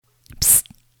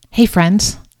Hey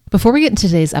friend, before we get into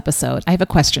today's episode, I have a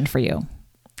question for you.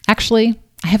 Actually,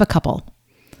 I have a couple.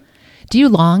 Do you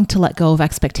long to let go of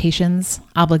expectations,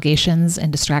 obligations,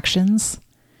 and distractions?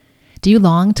 Do you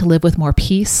long to live with more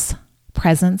peace,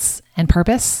 presence, and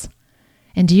purpose?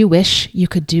 And do you wish you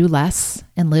could do less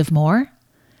and live more?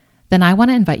 Then I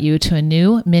want to invite you to a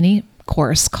new mini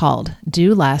course called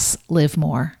Do Less, Live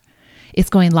More. It's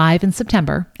going live in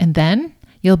September, and then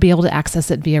you'll be able to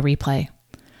access it via replay.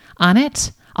 On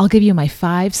it, I'll give you my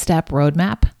 5-step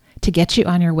roadmap to get you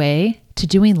on your way to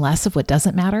doing less of what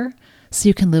doesn't matter so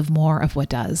you can live more of what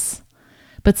does.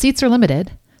 But seats are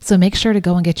limited, so make sure to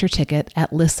go and get your ticket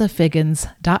at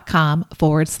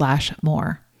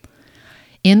lissafiggins.com/more.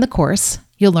 In the course,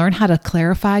 you'll learn how to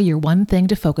clarify your one thing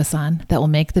to focus on that will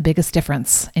make the biggest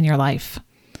difference in your life.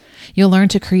 You'll learn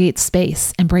to create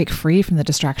space and break free from the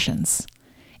distractions.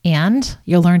 And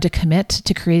you'll learn to commit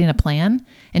to creating a plan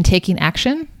and taking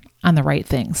action on the right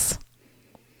things.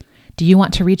 Do you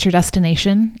want to reach your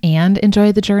destination and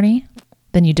enjoy the journey?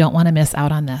 Then you don't want to miss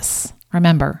out on this.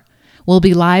 Remember, we'll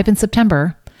be live in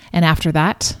September, and after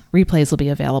that, replays will be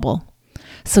available.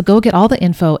 So go get all the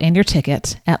info and your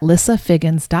ticket at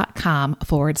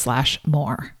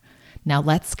lissafiggins.com/more. Now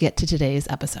let's get to today's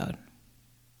episode.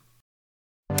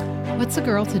 What's a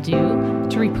girl to do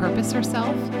to repurpose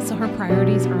herself so her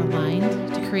priorities are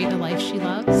aligned to create a life she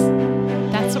loves?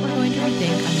 That's what we're going to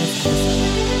rethink on this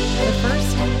episode. But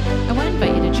first, I want to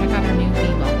invite you to check out our new Be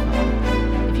Well Club.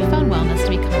 If you found wellness to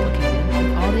be complicated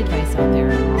with all the advice out there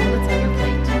or all that's on your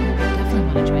plate, you'll definitely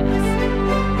want to join us.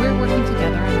 We're working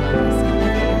together on wellness in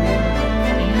every area of your life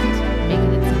and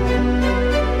making it simple.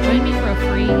 Join me for a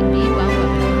free Be Well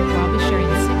webinar where I'll be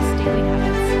sharing 6 daily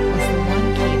habits plus the one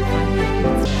key to finally making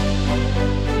it stick.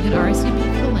 You can RSVP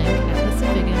for the link at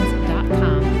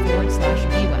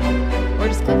lissafiggins.com/bewell or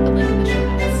just click the link in the show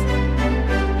notes.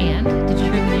 And did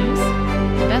you hear the news?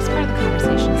 The best part of the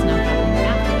conversation is now happening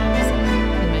after the episode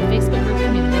in my Facebook group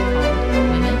community called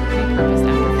Women Repurposed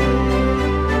After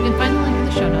 40. You can find the link in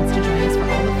the show notes to join us for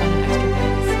all the fun and extra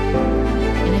goodies.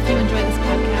 And if you enjoy this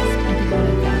podcast and think it would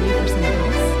have value for someone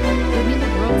else, it would mean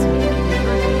the world to me if you leave a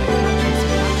review at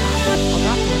podchaser.com. I'll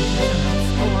drop the link in the show notes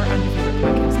or on your favorite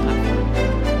podcast platform.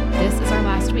 This is our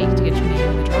last week to get your name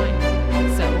in the drawing.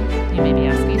 So, you may be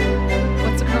asking,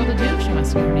 what's a girl to do if she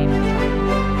wants to get her name in the drawing?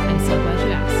 I'm so glad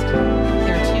you asked.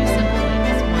 There are 2 simple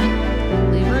ways.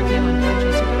 1, leave a review on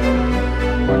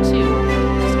podchaser.com, or 2,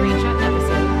 screenshot an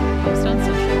episode, post on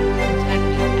social, and tag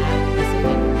me at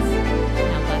lissafiggins.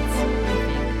 Now let's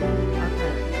rethink our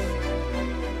priorities.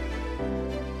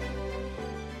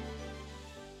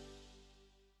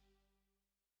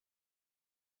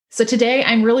 So today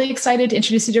I'm really excited to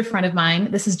introduce you to a friend of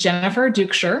mine. This is Jennifer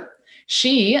Dukeshire.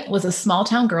 She was a small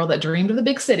town girl that dreamed of the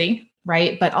big city,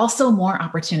 right? But also more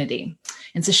opportunity.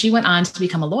 And so she went on to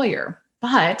become a lawyer.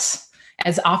 But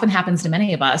as often happens to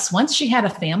many of us, once she had a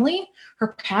family,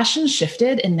 her passion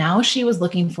shifted, and now she was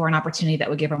looking for an opportunity that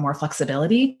would give her more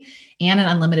flexibility and an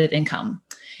unlimited income.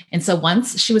 And so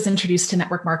once she was introduced to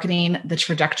network marketing, the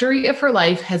trajectory of her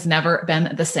life has never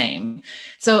been the same.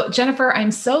 So Jennifer,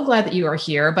 I'm so glad that you are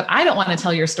here, but I don't want to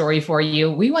tell your story for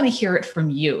you. We want to hear it from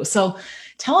you. So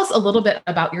tell us a little bit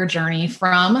about your journey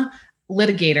from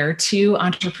litigator to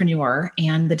entrepreneur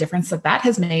and the difference that that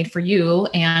has made for you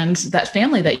and that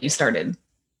family that you started.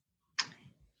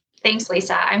 Thanks,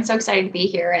 Lisa. I'm so excited to be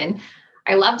here. And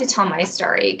I love to tell my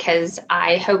story because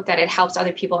I hope that it helps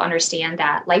other people understand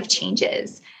that life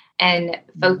changes and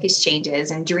focus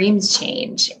changes and dreams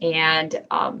change. And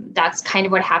that's kind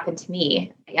of what happened to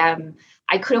me.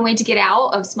 I couldn't wait to get out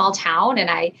of small town, and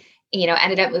I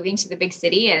ended up moving to the big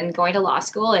city and going to law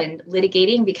school and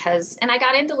litigating and I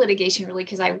got into litigation really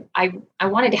because I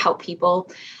wanted to help people.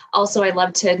 Also, I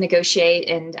love to negotiate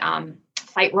and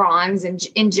fight wrongs and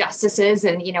injustices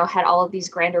and, had all of these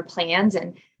grander plans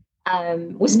and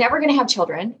was never going to have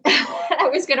children. I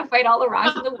was going to fight all the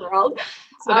wrongs in the world.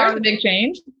 So there's a big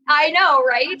change. I know,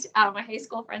 right? My high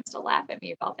school friends still laugh at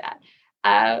me about that.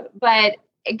 But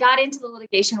I got into the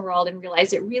litigation world and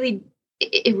realized it really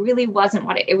wasn't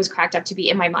what it was cracked up to be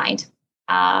in my mind.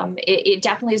 It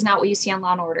definitely is not what you see on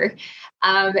Law and Order.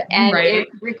 And right. It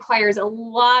requires a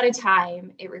lot of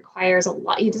time. It requires a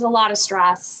lot of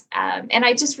stress. And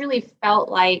I just really felt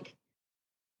like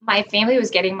my family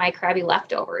was getting my crabby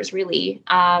leftovers, really,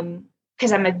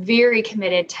 because I'm a very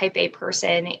committed type A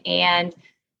person and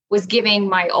was giving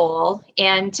my all.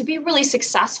 And to be really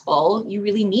successful, you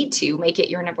really need to make it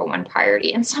your number one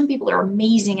priority. And some people are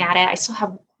amazing at it. I still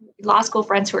have law school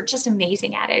friends who are just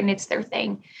amazing at it, and it's their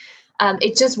thing.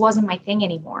 It just wasn't my thing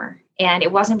anymore. And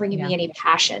it wasn't bringing me any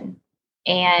passion.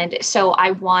 And so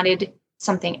I wanted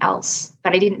something else, but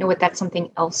but I didn't know what that something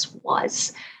else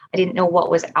was. I didn't know what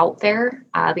was out there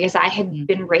because I had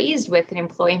been raised with an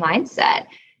employee mindset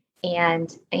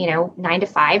and, 9 to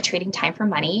 5, trading time for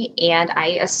money. And I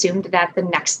assumed that the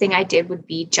next thing I did would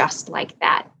be just like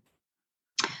that.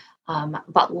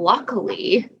 But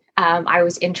luckily, I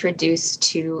was introduced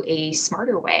to a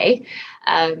smarter way,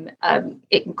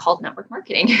 called network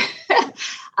marketing,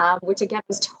 which again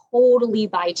was totally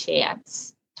by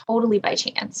chance.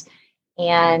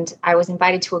 And I was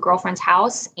invited to a girlfriend's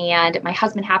house, and my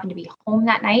husband happened to be home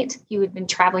that night. He had been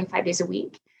traveling 5 days a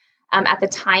week. At the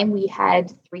time, we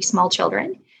had 3 small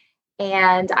children,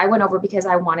 and I went over because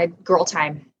I wanted girl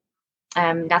time.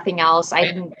 Nothing else. I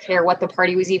didn't care what the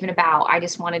party was even about. I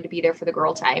just wanted to be there for the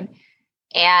girl time.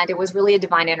 And it was really a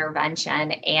divine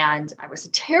intervention. And I was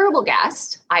a terrible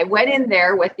guest. I went in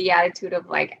there with the attitude of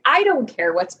like, I don't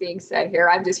care what's being said here.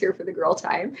 I'm just here for the girl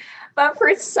time. But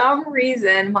for some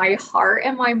reason, my heart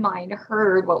and my mind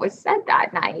heard what was said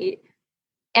that night.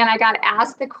 And I got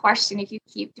asked the question, if you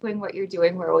keep doing what you're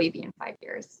doing, where will you be in 5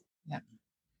 years? Yeah.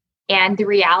 And the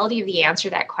reality of the answer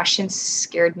to that question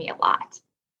scared me a lot.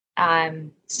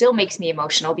 Still makes me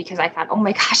emotional because I thought, oh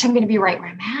my gosh, I'm going to be right where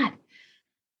I'm at.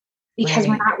 Because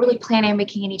we're not really planning on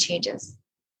making any changes.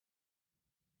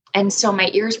 And so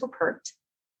my ears were perked.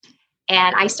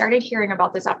 And I started hearing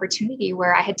about this opportunity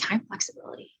where I had time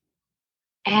flexibility.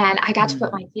 And I got to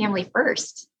put my family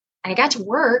first. And I got to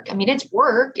work. I mean, it's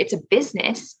work. It's a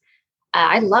business.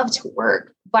 I love to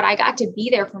work. But I got to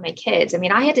be there for my kids. I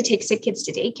mean, I had to take sick kids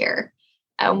to daycare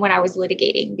when I was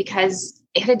litigating because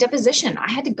it had a deposition.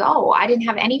 I had to go. I didn't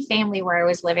have any family where I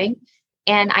was living.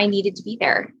 And I needed to be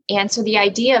there. And so the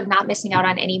idea of not missing out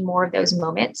on any more of those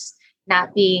moments,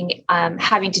 not being,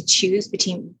 having to choose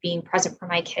between being present for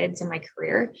my kids and my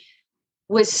career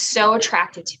was so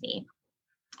attractive to me.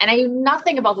 And I knew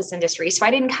nothing about this industry. So I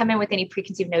didn't come in with any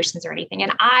preconceived notions or anything.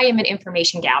 And I am an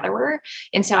information gatherer.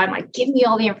 And so I'm like, give me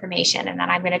all the information. And then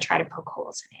I'm going to try to poke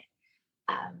holes in it.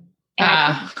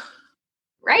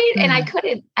 Right. And I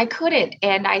couldn't.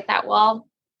 And I thought, well,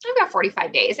 I've got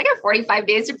 45 days. I got 45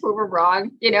 days to prove them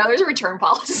wrong. There's a return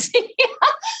policy.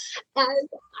 And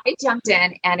I jumped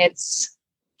in, and it's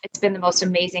been the most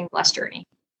amazing, blessed journey.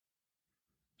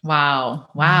 Wow.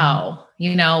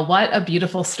 What a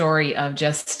beautiful story of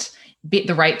just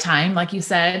the right time, like you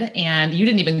said, and you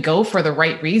didn't even go for the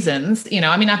right reasons.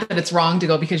 Not that it's wrong to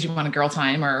go because you want a girl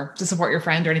time or to support your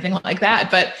friend or anything like that,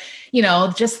 but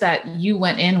just that you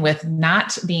went in with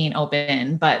not being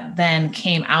open, but then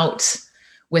came out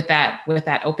with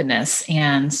that openness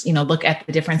and, look at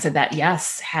the difference that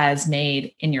yes has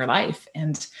made in your life.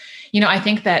 And, I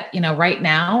think that, right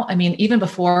now, even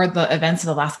before the events of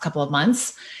the last couple of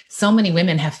months, so many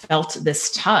women have felt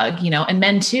this tug, and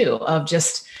men too, of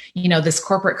just, this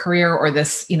corporate career or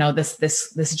this,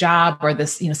 this job or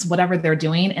this, whatever they're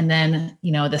doing. And then,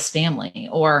 this family,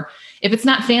 or if it's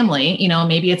not family,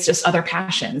 maybe it's just other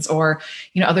passions or,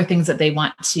 other things that they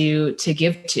want to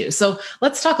give to. So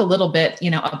let's talk a little bit,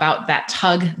 about that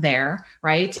tug there.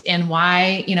 Right. And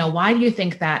why do you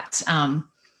think that,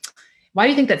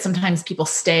 sometimes people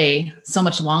stay so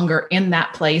much longer in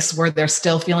that place where they're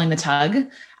still feeling the tug,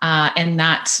 and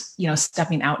not,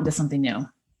 stepping out into something new?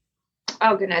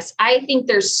 Oh goodness. I think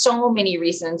there's so many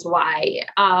reasons why.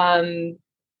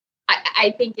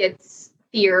 I think it's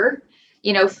fear,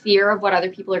 fear of what other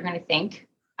people are going to think.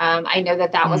 I know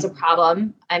that was a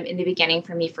problem in the beginning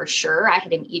for me, for sure. I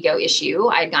had an ego issue.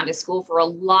 I had gone to school for a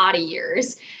lot of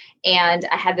years and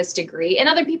I had this degree, and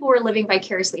other people were living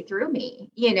vicariously through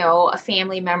me,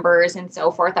 family members and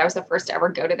so forth. I was the first to ever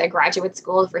go to the graduate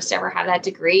school, the first to ever have that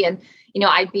degree. And,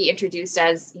 I'd be introduced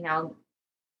as,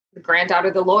 the granddaughter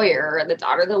of the lawyer or the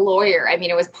daughter of the lawyer.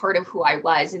 It was part of who I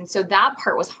was. And so that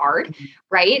part was hard,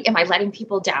 right? Am I letting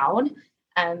people down?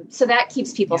 So that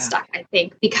keeps people stuck, I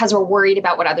think, because we're worried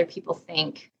about what other people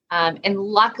think. And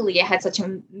luckily I had such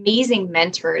amazing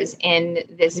mentors in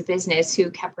this business who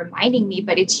kept reminding me,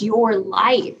 but it's your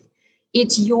life.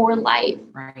 It's your life.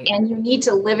 Right. And you need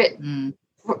to live it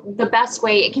the best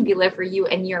way it can be lived for you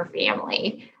and your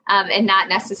family, and not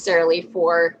necessarily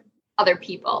for other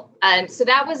people. So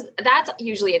that's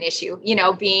usually an issue,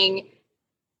 being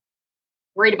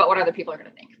worried about what other people are going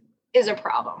to think is a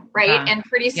problem. Right. And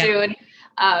pretty soon,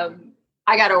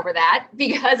 I got over that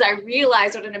because I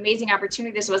realized what an amazing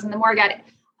opportunity this was. And the more I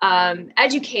got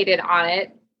educated on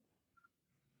it,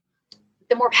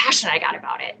 the more passionate I got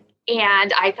about it.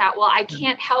 And I thought, well, I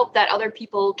can't help that other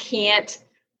people can't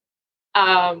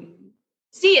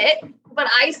see it, but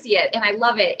I see it and I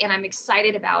love it and I'm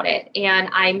excited about it. And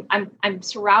I'm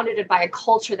surrounded by a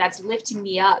culture that's lifting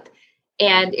me up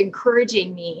and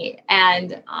encouraging me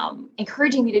and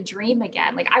encouraging me to dream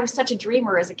again. Like I was such a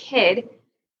dreamer as a kid.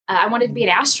 I wanted to be an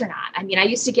astronaut. I mean, I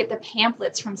used to get the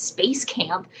pamphlets from Space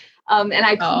Camp, and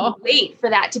I couldn't wait for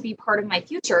that to be part of my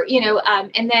future,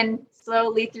 and then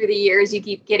slowly through the years, you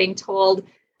keep getting told,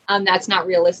 that's not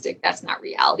realistic. That's not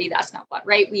reality. That's not what,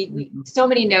 right? We so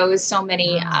many no's, so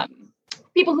many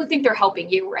people who think they're helping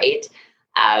you, right?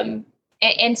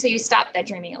 And so you stop that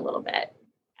dreaming a little bit.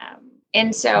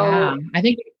 And so I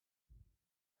think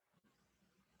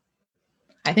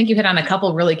you hit on a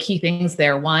couple really key things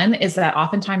there. One is that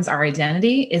oftentimes our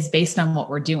identity is based on what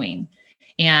we're doing.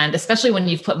 And especially when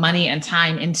you've put money and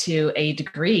time into a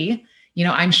degree,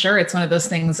 I'm sure it's one of those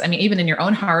things, I mean, even in your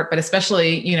own heart, but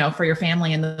especially, for your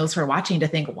family and those who are watching to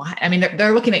think, why? I mean,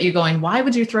 they're looking at you going, why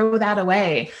would you throw that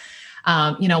away?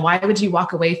 Why would you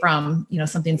walk away from,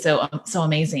 something so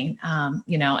amazing?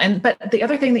 But the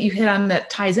other thing that you hit on that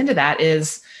ties into that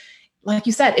is, like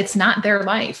you said, it's not their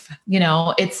life,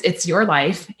 it's your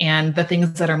life and the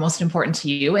things that are most important to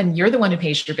you. And you're the one who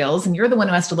pays your bills, and you're the one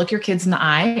who has to look your kids in the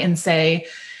eye and say,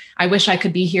 I wish I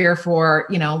could be here for,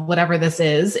 whatever this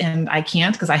is. And I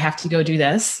can't because I have to go do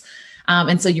this.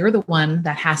 And so you're the one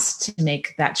that has to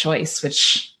make that choice,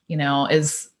 which,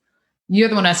 you're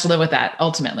the one who has to live with that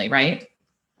ultimately, right?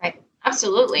 Right.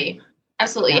 Absolutely.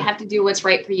 Absolutely. Yeah. You have to do what's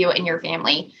right for you and your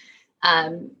family.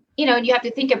 And you have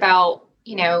to think about,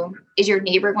 is your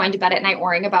neighbor going to bed at night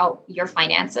worrying about your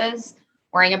finances,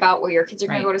 worrying about where your kids are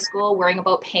going to go to school, worrying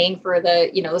about paying for the,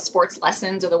 the sports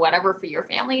lessons or the whatever for your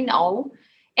family? No.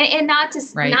 And not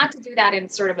to do that in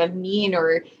sort of a mean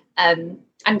or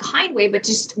unkind way, but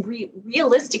just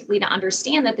realistically to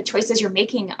understand that the choices you're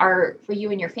making are for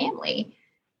you and your family.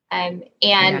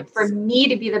 For me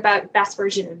to be the best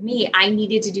version of me, I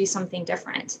needed to do something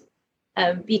different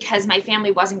because my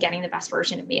family wasn't getting the best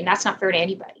version of me. And that's not fair to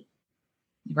anybody.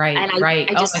 Right. Oh my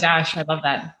gosh. I love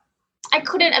that. I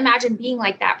couldn't imagine being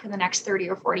like that for the next 30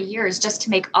 or 40 years just to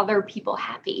make other people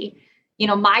happy.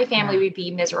 My family would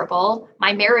be miserable.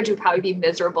 My marriage would probably be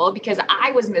miserable because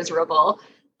I was miserable,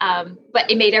 but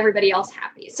it made everybody else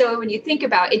happy. So when you think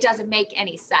about it, it doesn't make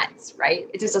any sense, right?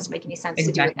 It just doesn't make any sense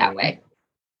to do it that way.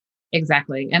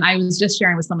 Exactly. And I was just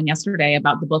sharing with someone yesterday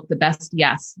about the book, The Best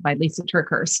Yes by Lisa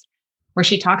TerKeurst, where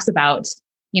she talks about,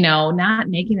 not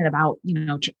making it about,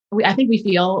 I think we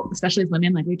feel, especially as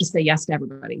women, like we just say yes to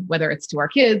everybody, whether it's to our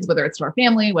kids, whether it's to our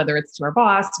family, whether it's to our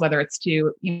boss, whether it's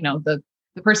to,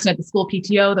 the person at the school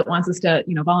PTO that wants us to,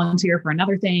 volunteer for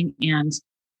another thing.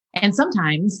 And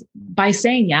sometimes by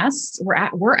saying yes,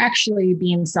 we're actually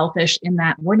being selfish in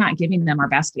that we're not giving them our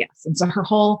best yes. And so her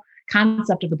whole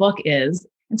concept of the book is,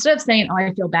 instead of saying, oh,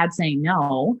 I feel bad saying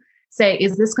no, say,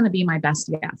 is this going to be my best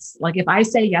yes? Like if I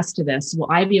say yes to this, will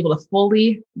I be able to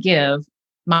fully give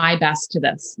my best to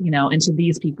this, and to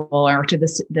these people or to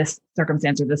this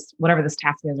circumstance or this, whatever this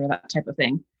task is or that type of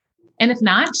thing. And if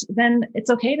not, then it's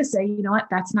okay to say, you know what,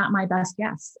 that's not my best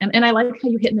guess. And I like how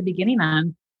you hit in the beginning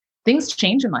on things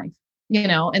change in life,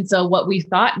 and so what we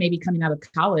thought maybe coming out of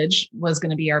college was going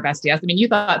to be our best guess. I mean, you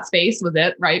thought space was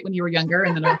it, right? When you were younger.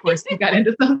 And then of course you got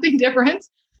into something different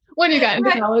when you got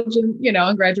into college and,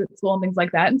 and graduate school and things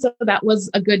like that. And so that was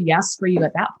a good yes for you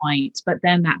at that point. But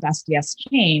then that best yes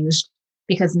changed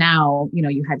because now,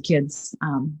 you had kids,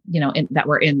 that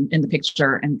were in the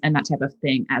picture and that type of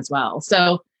thing as well.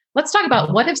 So let's talk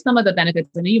about what if some of the benefits,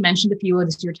 I know you mentioned a few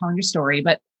as you're telling your story,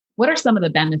 but what are some of the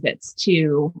benefits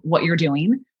to what you're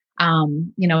doing,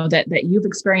 that you've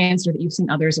experienced or that you've seen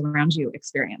others around you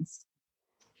experience?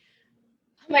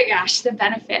 Oh my gosh, the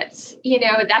benefits,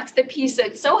 that's the piece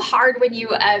that's so hard when you,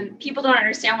 people don't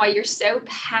understand why you're so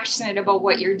passionate about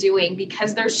what you're doing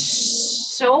because there's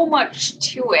so much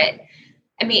to it.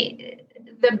 I mean,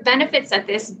 the benefits that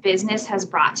this business has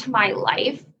brought to my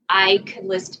life, I could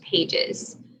list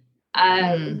pages.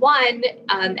 One,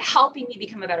 helping me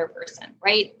become a better person,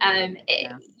 right?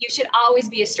 You should always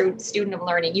be a student of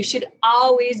learning. You should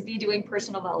always be doing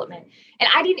personal development. And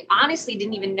I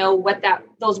didn't even know what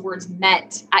those words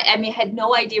meant. I had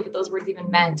no idea what those words even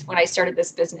meant when I started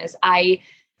this business.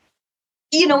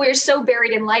 We were so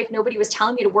buried in life. Nobody was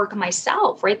telling me to work on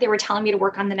myself, right? They were telling me to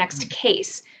work on the next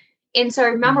case. And so I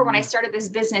remember when I started this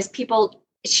business, people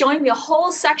showing me a whole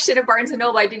section of Barnes &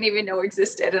 Noble I didn't even know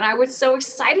existed. And I was so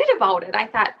excited about it. I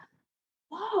thought,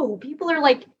 whoa, people are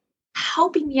like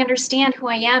helping me understand who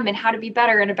I am and how to be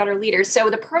better and a better leader. So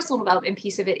the personal development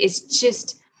piece of it is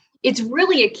it's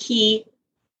really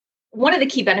one of the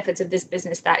key benefits of this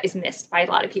business that is missed by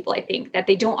a lot of people, I think, that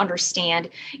they don't understand.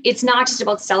 It's not just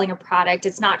about selling a product.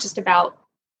 It's not just about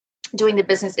doing the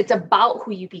business. It's about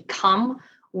who you become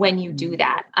when you do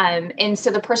that. And so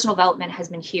the personal development has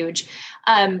been huge.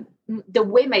 the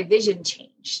way my vision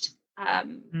changed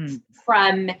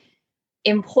from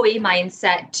employee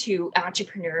mindset to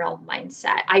entrepreneurial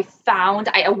mindset.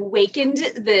 I awakened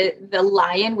the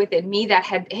lion within me that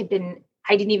had been,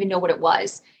 I didn't even know what it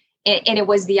was. And it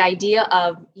was the idea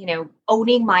of,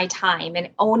 owning my time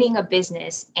and owning a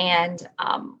business and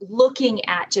looking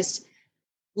at just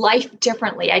life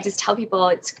differently. I just tell people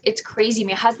it's crazy.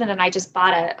 My husband and I just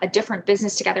bought a different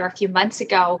business together a few months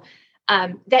ago.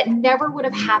 That never would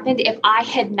have happened if I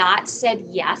had not said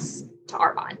yes to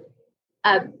Arbonne.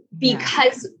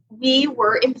 Because we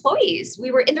were employees.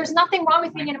 And there's nothing wrong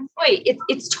with being an employee.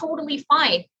 It's totally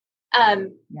fine.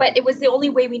 But it was the only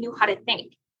way we knew how to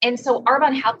think. And so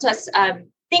Arbonne helped us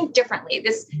think differently.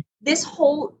 This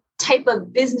whole type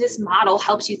of business model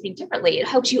helps you think differently. It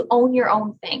helps you own your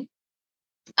own thing.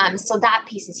 So that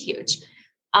piece is huge.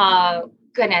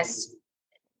 Goodness,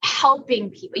 helping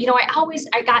people.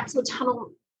 I got so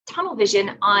tunnel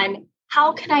vision on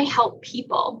how can I help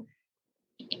people?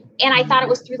 And I thought it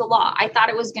was through the law. I thought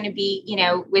it was going to be,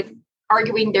 with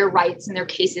arguing their rights and their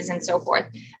cases and so forth.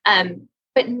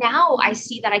 But now I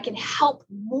see that I can help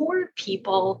more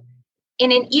people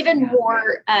in an even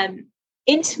more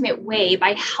intimate way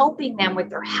by helping them with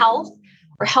their health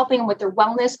or helping them with their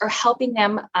wellness or helping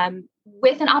them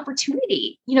with an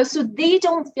opportunity, so they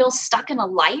don't feel stuck in a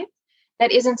life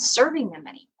that isn't serving them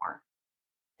anymore.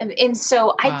 And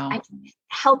so I can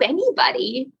help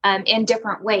anybody in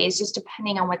different ways, just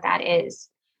depending on what that is.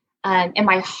 And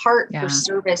my heart for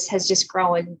service has just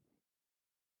grown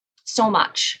so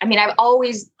much. I mean, I've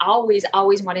always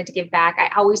wanted to give back.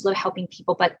 I always love helping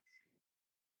people, but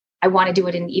I want to do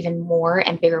it in even more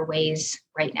and bigger ways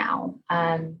right now.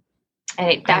 And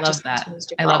that just continues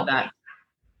to grow. I love that.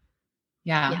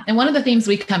 Yeah. And one of the themes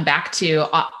we come back to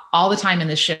all the time in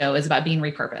this show is about being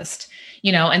repurposed,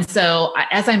 and so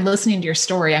as I'm listening to your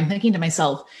story, I'm thinking to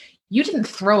myself, you didn't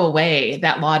throw away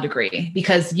that law degree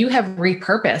because you have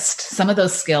repurposed some of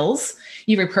those skills.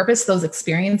 You repurposed those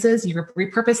experiences. You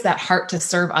repurposed that heart to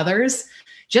serve others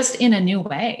just in a new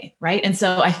way. Right. And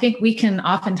so I think we can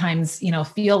oftentimes,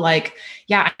 feel like,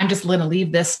 I'm just going to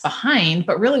leave this behind,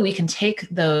 but really we can take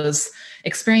those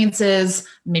experiences,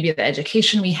 maybe the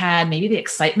education we had, maybe the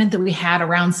excitement that we had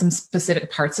around some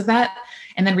specific parts of that,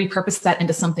 and then repurpose that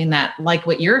into something that, like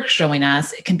what you're showing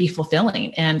us, it can be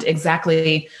fulfilling and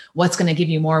exactly what's going to give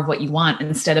you more of what you want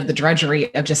instead of the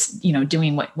drudgery of just,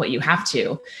 doing what you have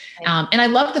to. And I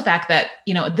love the fact that,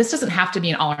 this doesn't have to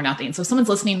be an all or nothing. So if someone's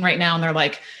listening right now and they're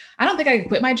like, I don't think I can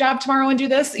quit my job tomorrow and do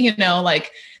this,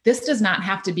 this does not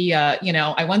have to be I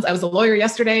was a lawyer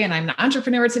yesterday and I'm an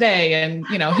entrepreneur today. And,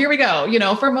 here we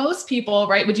go, for most people,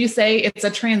 right. Would you say it's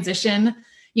a transition,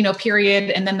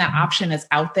 period. And then that option is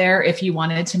out there if you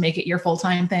wanted to make it your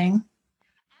full-time thing?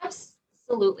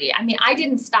 Absolutely. I mean, I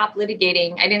didn't stop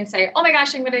litigating. I didn't say, oh my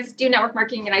gosh, I'm going to do network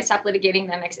marketing and I stopped litigating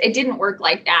the next. It didn't work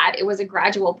like that. It was a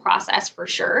gradual process for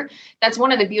sure. That's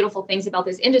one of the beautiful things about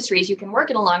this industry is you can work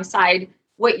it alongside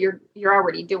what you're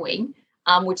already doing,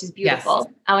 which is beautiful.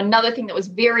 Yes. Another thing that was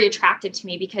very attractive to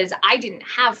me because I didn't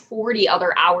have 40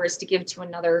 other hours to give to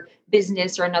another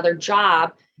business or another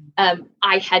job.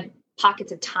 I had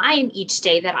pockets of time each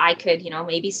day that I could,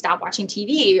 maybe stop watching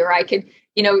TV or I could,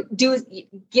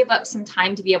 give up some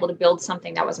time to be able to build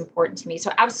something that was important to me.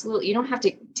 So absolutely, you don't have to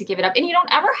give it up and you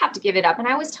don't ever have to give it up. And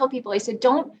I always tell people, I said,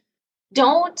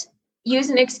 don't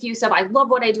use an excuse of, I love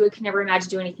what I do. I can never imagine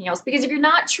doing anything else. Because if you're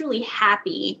not truly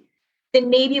happy, then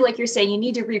maybe like you're saying, you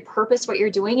need to repurpose what you're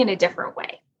doing in a different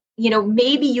way.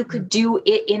 Maybe you could do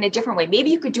it in a different way. Maybe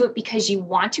you could do it because you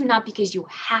want to, not because you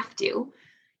have to.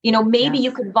 Maybe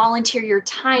you could volunteer your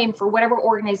time for whatever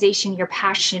organization you're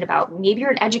passionate about. Maybe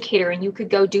you're an educator and you could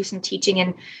go do some teaching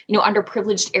in,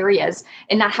 underprivileged areas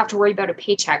and not have to worry about a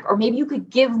paycheck. Or maybe you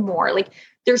could give more. Like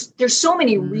there's so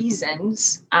many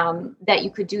reasons that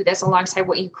you could do this alongside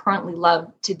what you currently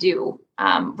love to do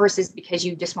versus because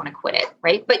you just want to quit it.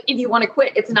 Right. But if you want to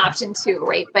quit, it's an option too.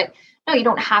 Right. But no, you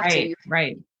don't have to.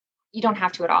 Right. You don't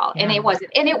have to at all. Yeah.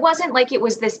 And it wasn't like it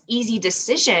was this easy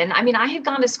decision. I mean, I had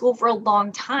gone to school for a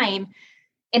long time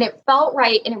and it felt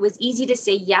right. And it was easy to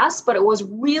say yes, but it was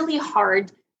really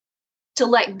hard to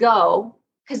let go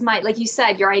because like you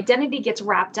said, your identity gets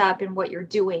wrapped up in what you're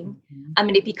doing.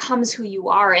 And it becomes who you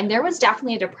are. And there was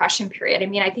definitely a depression period. I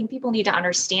mean, I think people need to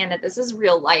understand that this is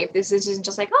real life. This isn't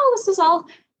just like, oh, this is all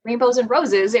rainbows and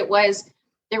roses. There was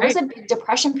a big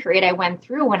depression period I went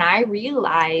through when I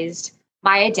realized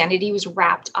my identity was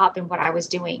wrapped up in what I was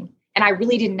doing. And I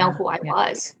really didn't know who I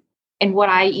was and what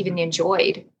I even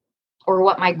enjoyed or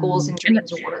what my goals and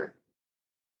dreams were.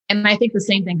 And I think the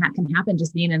same thing can happen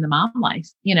just being in the mom life,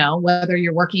 whether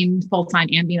you're working full time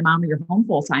and being a mom or you're home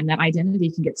full time, that identity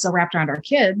can get so wrapped around our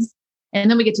kids. And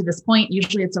then we get to this point,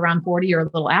 usually it's around 40 or a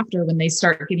little after, when they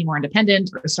start getting more independent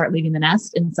or start leaving the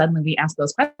nest. And suddenly we ask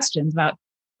those questions about,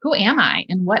 who am I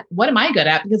and what am I good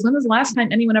at? Because when was the last time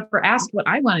anyone ever asked what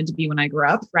I wanted to be when I grew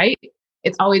up, right?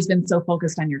 It's always been so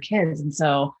focused on your kids. And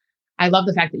so I love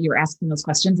the fact that you're asking those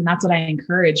questions. And that's what I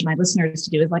encourage my listeners to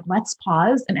do, is like, let's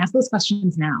pause and ask those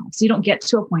questions now. So you don't get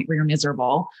to a point where you're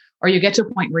miserable, or you get to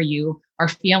a point where you are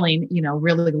feeling,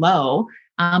 really low.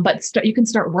 But you can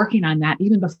start working on that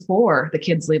even before the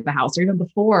kids leave the house, or even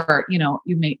before, you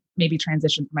may maybe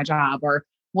transition from a job or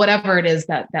whatever it is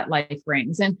that life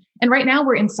brings. And right now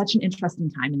we're in such an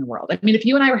interesting time in the world. I mean, if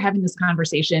you and I were having this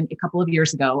conversation a couple of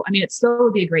years ago, I mean, it still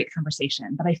would be a great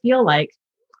conversation, but I feel like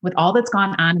with all that's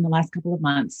gone on in the last couple of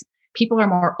months, people are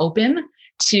more open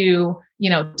to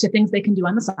things they can do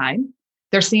on the side.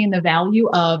 They're seeing the value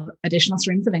of additional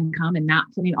streams of income and not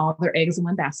putting all their eggs in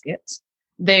one basket.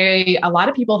 A lot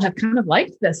of people have kind of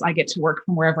liked this. I get to work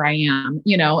from wherever I am,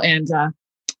 and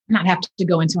not have to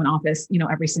go into an office,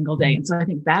 every single day. And so I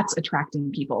think that's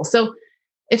attracting people. So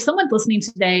if someone's listening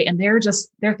today and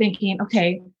they're thinking,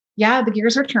 okay, yeah, the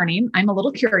gears are turning, I'm a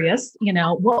little curious,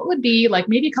 what would be like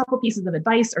maybe a couple pieces of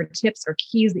advice or tips or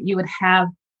keys that you would have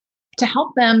to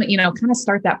help them, kind of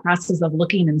start that process of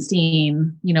looking and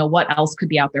seeing, what else could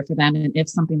be out there for them, and if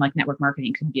something like network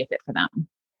marketing could be a fit for them?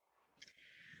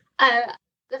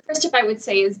 The first tip I would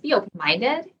say is be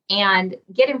open-minded and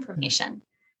get information.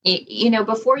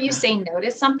 Before you say no to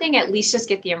something, at least just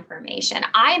get the information.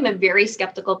 I am a very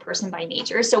skeptical person by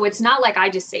nature. So it's not like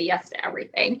I just say yes to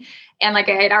everything. And like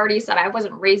I had already said, I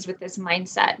wasn't raised with this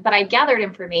mindset, but I gathered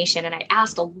information and I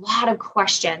asked a lot of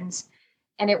questions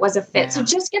and it was a fit. Yeah. So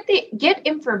just get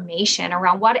information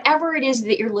around whatever it is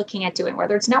that you're looking at doing,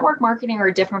 whether it's network marketing or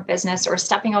a different business or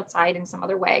stepping outside in some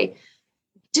other way.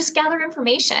 Just gather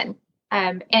information.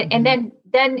 And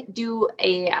then do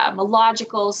a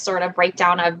logical sort of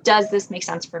breakdown of, does this make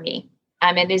sense for me?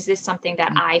 And is this something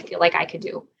that I feel like I could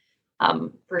do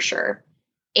for sure?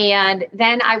 And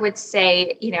then I would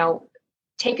say,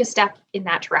 take a step in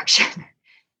that direction.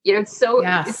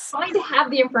 It's fine to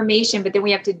have the information, but then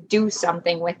we have to do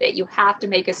something with it. You have to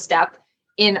make a step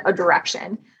in a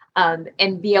direction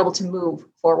and be able to move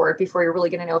forward before you're really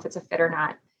going to know if it's a fit or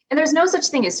not. And there's no such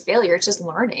thing as failure. It's just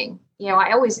learning.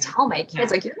 I always tell my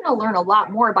kids, like, you're going to learn a lot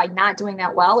more by not doing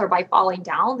that well or by falling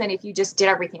down than if you just did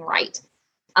everything right.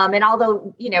 And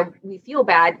although, we feel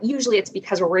bad, usually it's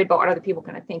because we're worried about what other people are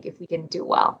going to think if we didn't do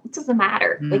well. It doesn't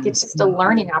matter. Like, it's just a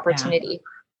learning opportunity.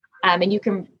 And you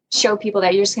can show people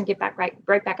that you're just going to get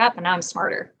right back up. And now I'm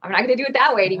smarter. I'm not going to do it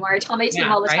that way anymore. I tell my team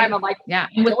all the time, I'm like,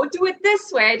 don't do it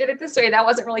this way. I did it this way. That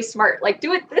wasn't really smart. Like,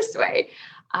 do it this way.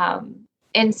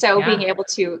 And so being able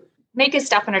to make a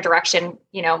step in a direction,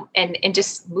 and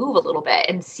just move a little bit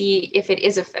and see if it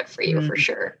is a fit for you for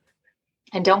sure.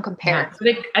 And don't compare.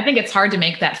 Yeah. I think it's hard to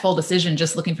make that full decision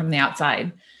just looking from the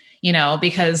outside,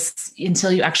 because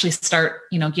until you actually start,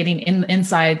 getting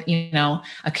inside,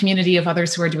 a community of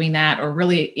others who are doing that, or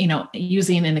really,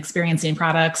 using and experiencing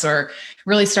products, or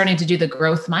really starting to do the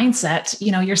growth mindset,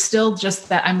 you're still just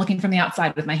that I'm looking from the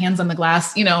outside with my hands on the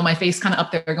glass, my face kind of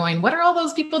up there going, what are all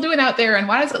those people doing out there? And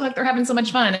why does it look like they're having so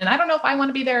much fun? And I don't know if I want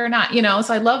to be there or not,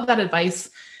 so I love that advice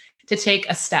to take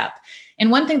a step. And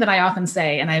one thing that I often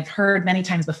say, and I've heard many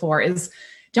times before, is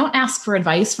don't ask for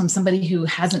advice from somebody who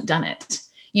hasn't done it.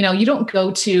 You don't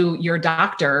go to your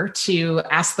doctor to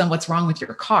ask them what's wrong with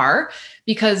your car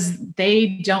because they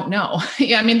don't know.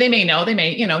 They may know, they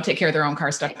may, take care of their own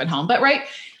car stuff at home, but right.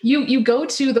 You go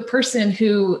to the person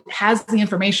who has the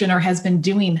information or has been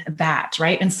doing that.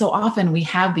 Right. And so often we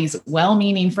have these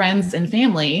well-meaning friends and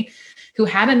family who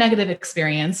had a negative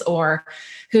experience or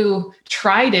who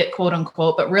tried it, quote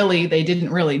unquote, but really they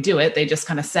didn't really do it. They just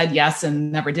kind of said yes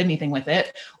and never did anything with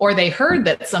it. Or they heard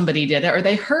that somebody did it, or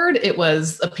they heard it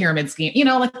was a pyramid scheme,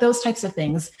 like those types of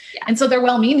things. Yeah. And so they're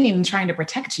well-meaning and trying to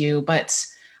protect you, but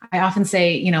I often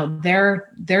say,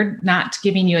 they're not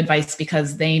giving you advice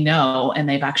because they know and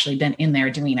they've actually been in there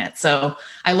doing it. So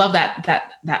I love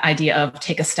that idea of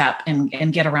take a step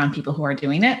and get around people who are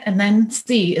doing it, and then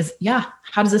see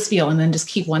how does this feel? And then just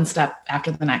keep one step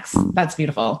after the next. That's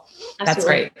beautiful. Absolutely. That's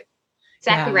great.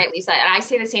 Exactly right, Lisa. And I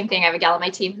say the same thing. I have a gal on my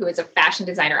team who is a fashion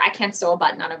designer. I can't sew a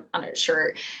button on a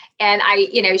shirt. And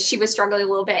she was struggling a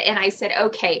little bit. And I said,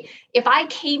 okay, if I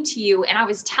came to you and I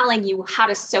was telling you how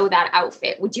to sew that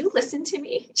outfit, would you listen to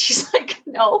me? She's like,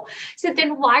 no. I said,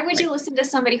 then why would you listen to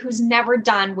somebody who's never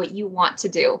done what you want to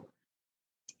do?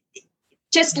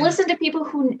 Just listen to people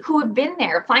who have been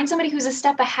there. Find somebody who's a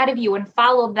step ahead of you and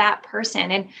follow that person.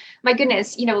 And my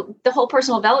goodness, the whole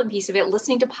personal development piece of it,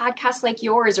 listening to podcasts like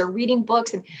yours or reading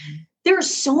books. And there are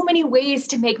so many ways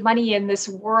to make money in this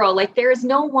world. Like there is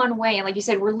no one way. And like you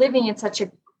said, we're living in such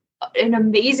an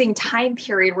amazing time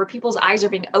period where people's eyes are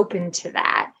being opened to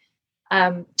that.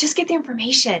 Just get the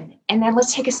information and then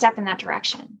let's take a step in that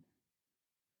direction.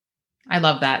 I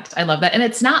love that. And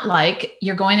it's not like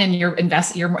you're going and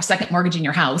you're second mortgaging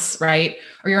your house, right?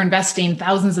 Or you're investing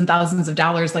thousands and thousands of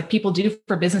dollars like people do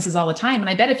for businesses all the time. And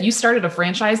I bet if you started a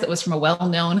franchise that was from a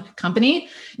well-known company,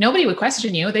 nobody would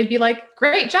question you. They'd be like,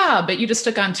 great job, but you just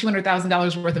took on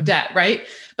 $200,000 worth of debt, right?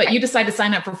 But you decide to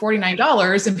sign up for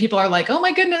 $49 and people are like, oh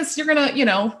my goodness, you're going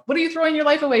to, what are you throwing your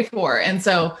life away for? And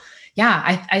so,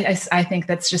 yeah, I think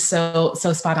that's just so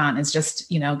spot on. It's just,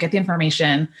 get the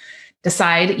information,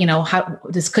 decide,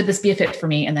 could this be a fit for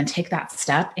me? And then take that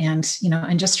step and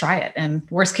just try it. And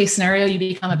worst case scenario, you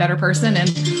become a better person and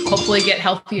hopefully get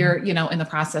healthier, in the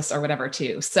process or whatever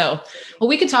too. So, well,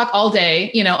 we could talk all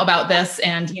day, about this.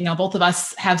 And, both of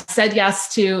us have said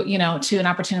yes to an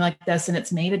opportunity like this, and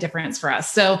it's made a difference for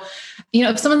us. So,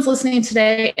 if someone's listening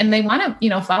today and they want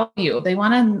to, follow you, they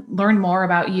want to learn more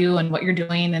about you and what you're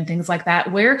doing and things like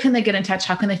that, where can they get in touch?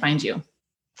 How can they find you?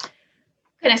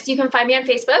 Goodness, you can find me on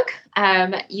Facebook.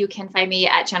 You can find me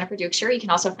at Jennifer Dukeshire. You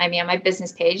can also find me on my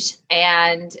business page.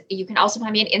 And you can also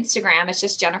find me on Instagram. It's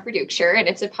just Jennifer Dukeshire, and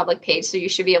it's a public page, so you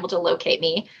should be able to locate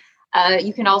me.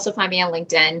 You can also find me on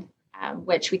LinkedIn,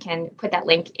 which we can put that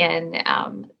link in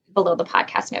below the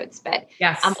podcast notes. But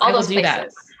yes, all those places. That.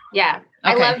 Yeah.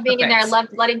 Okay, I love being in there. I love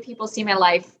letting people see my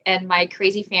life and my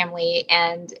crazy family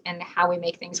and how we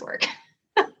make things work.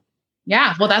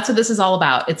 Yeah. Well, that's what this is all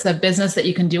about. It's a business that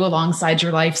you can do alongside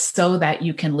your life so that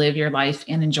you can live your life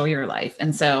and enjoy your life.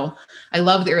 And so I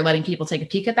love that you're letting people take a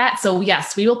peek at that. So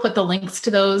yes, we will put the links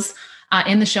to those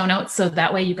in the show notes. So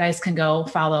that way you guys can go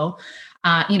follow,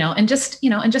 and just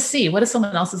see what does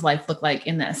someone else's life look like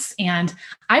in this. And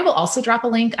I will also drop a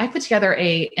link. I put together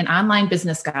an online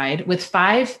business guide with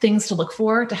 5 things to look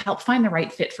for to help find the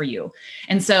right fit for you.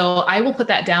 And so I will put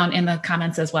that down in the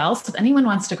comments as well. So if anyone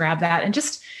wants to grab that and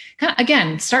just kind of,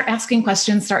 again, start asking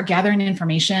questions, start gathering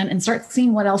information, and start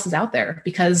seeing what else is out there,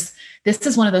 because this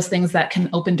is one of those things that can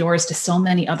open doors to so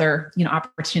many other,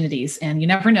 opportunities. And you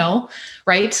never know,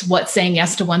 right, what saying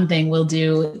yes to one thing will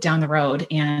do down the road.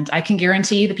 And I can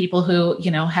guarantee the people who,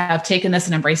 have taken this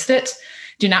and embraced it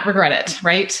do not regret it,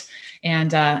 right?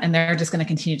 And they're just going to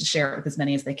continue to share it with as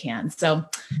many as they can. So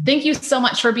thank you so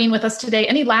much for being with us today.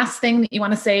 Any last thing that you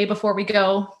want to say before we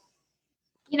go?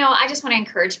 I just want to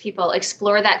encourage people,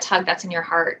 explore that tug that's in your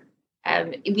heart.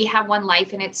 We have one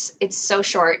life and it's so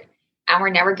short and we're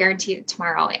never guaranteed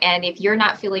tomorrow. And if you're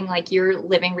not feeling like you're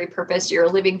living repurposed, you're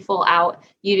living full out,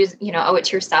 you just, owe it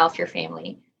to yourself, your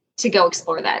family to go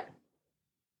explore that.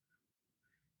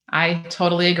 I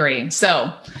totally agree.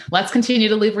 So let's continue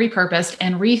to live repurposed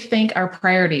and rethink our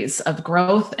priorities of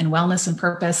growth and wellness and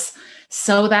purpose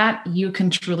so that you can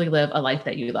truly live a life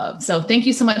that you love. So thank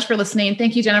you so much for listening.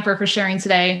 Thank you, Jennifer, for sharing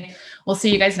today. We'll see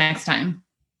you guys next time.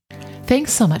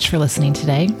 Thanks so much for listening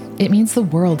today. It means the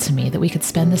world to me that we could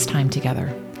spend this time together.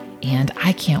 And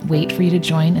I can't wait for you to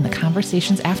join in the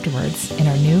conversations afterwards in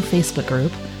our new Facebook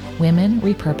group, Women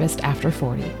Repurposed After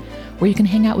 40, where you can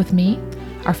hang out with me,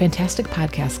 our fantastic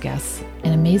podcast guests,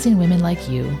 and amazing women like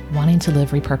you wanting to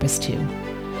live repurposed too.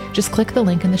 Just click the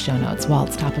link in the show notes while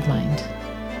it's top of mind.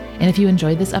 And if you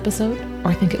enjoyed this episode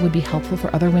or think it would be helpful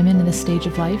for other women in this stage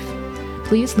of life,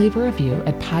 please leave a review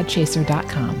at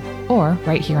podchaser.com or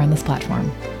right here on this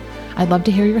platform. I'd love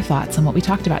to hear your thoughts on what we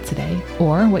talked about today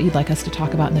or what you'd like us to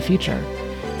talk about in the future.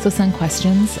 So send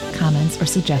questions, comments, or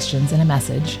suggestions in a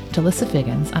message to Lissa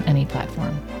Figgins on any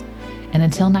platform. And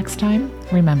until next time,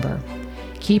 remember,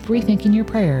 keep rethinking your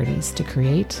priorities to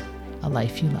create a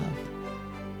life you love.